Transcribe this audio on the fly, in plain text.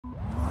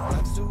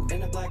suit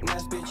and a black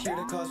mask, bitch, here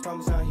to cause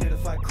problems, not here to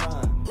fight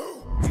crime.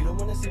 You don't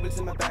wanna see what's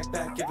in my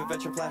backpack, give a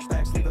veteran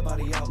flashbacks, leave a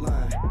body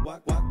outline.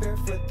 Walk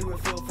barefoot through a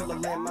field full of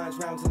landmines,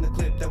 rounds in the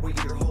clip that will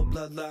eat your whole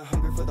bloodline.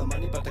 Hungry for the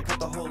money, but to cut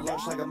the whole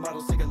lunch like a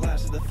model, stick a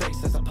lash to the face,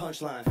 that's a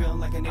punchline. Feeling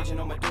like an agent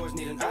on my doors,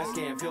 need an eye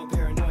scan. Feel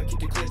paranoid,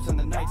 keep your clips on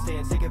the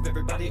nightstand. Sick of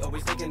everybody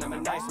always thinking I'm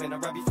a nice man. I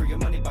rob you for your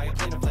money, buy a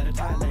plane and fly to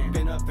Thailand.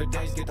 Been up for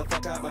days, get the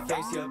fuck out my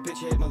face. Your bitch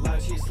hit my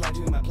life, she slide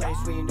to my place.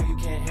 We know you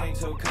can't hang,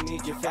 so come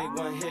eat your fate.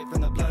 One hit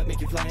from the blood, make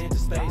you fly into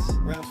space.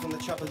 Rounds from the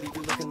chopper, leave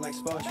you looking like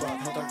SpongeBob.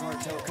 Held our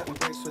cartel, cutting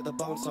bricks with a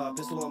bone saw.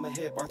 Pistol on my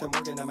hip, Arthur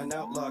Morgan, I'm an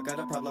outlaw. Got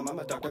a problem, I'm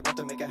a doctor, about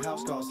to make a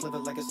house call. Sliver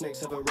like a snake,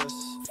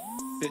 Severus.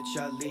 Bitch,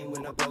 I lean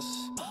when I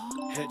bust.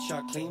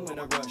 Headshot clean when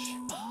I rush.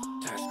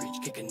 Tire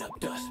screech, kicking up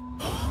dust.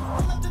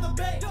 Pull up to the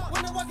bay,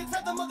 when I walk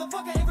inside the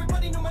motherfucker,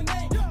 everybody know my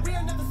name. We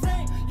are not the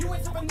same, you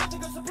ain't serving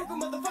nothing, go seppuku,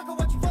 motherfucker,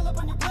 watch you fall up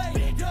on your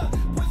blade. Yeah,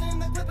 poison in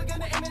the clip, I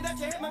gonna aim it at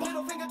your head. My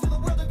middle finger to the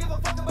world, don't give a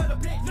fuck about a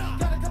bitch.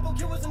 Got a couple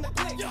killers in the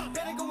click,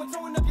 better go and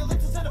throwing up your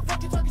lips instead of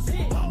fucking talking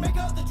shit. Make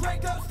up the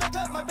Draco, stuck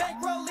up my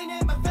bankroll, lean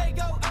in my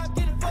Fago. I'm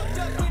getting fucked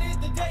up with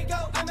it, the day go.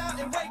 I'm out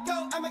in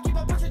Waco, I'ma keep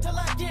on pushing till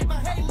I get my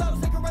halo.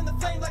 Stick around the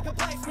flame like a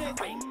blacksmith.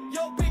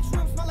 Yo, bitch,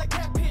 room smell like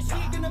cat piss. She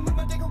gonna move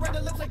my dick around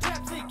her lips like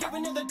chapstick.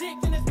 Giving her the dick,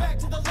 then it's back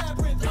to the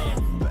labyrinth.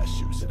 Black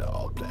shoes in an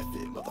all black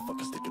fit.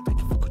 Motherfuckers sticking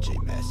bacon for J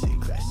Massive.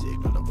 Classic,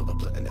 run over the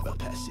blood and never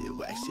pass it.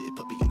 Wax it,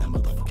 puppy in that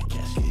motherfucking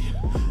casket.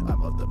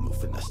 I'm on the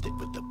move and I stick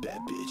with the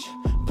bad bitch.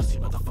 Pussy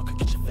motherfucker,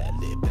 get your fat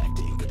lid back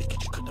in. Gonna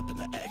get you caught up in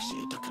the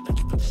action. Talking like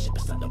you put the shit,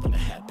 that's not gonna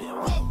happen.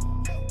 Whoa,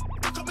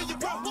 you coming, you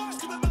bro.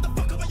 Stupid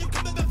motherfucker, why you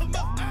coming back for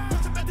more?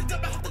 Push it back to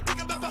dumb, I have to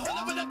think about my whole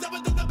life when I'm done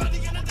with the body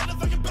and I'm done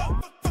fucking bro.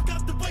 Fuck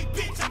out the way,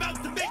 bitch, I'm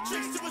out the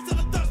matrix. You was still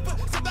a thoughts,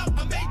 but somehow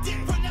I made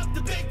it. Run out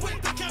the bank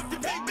with the count the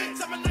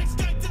payments. I'm a nice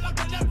guy till I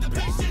run out the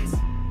patience.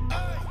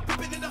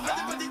 We've in the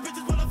hundred, but these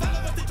bitches wanna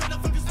follow us. They tryna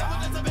fucking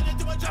stop us. I'm in it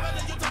to a job, and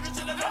then you talking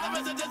shit. And all of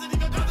us, it doesn't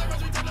even bother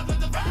us. We turn up like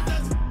the fire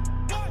does.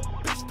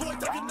 Bitch boy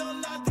talking no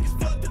lie, think it's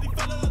fun till he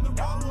follow on the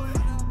wrong one.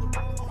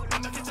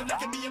 I'm not catching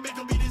like me and make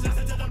him beat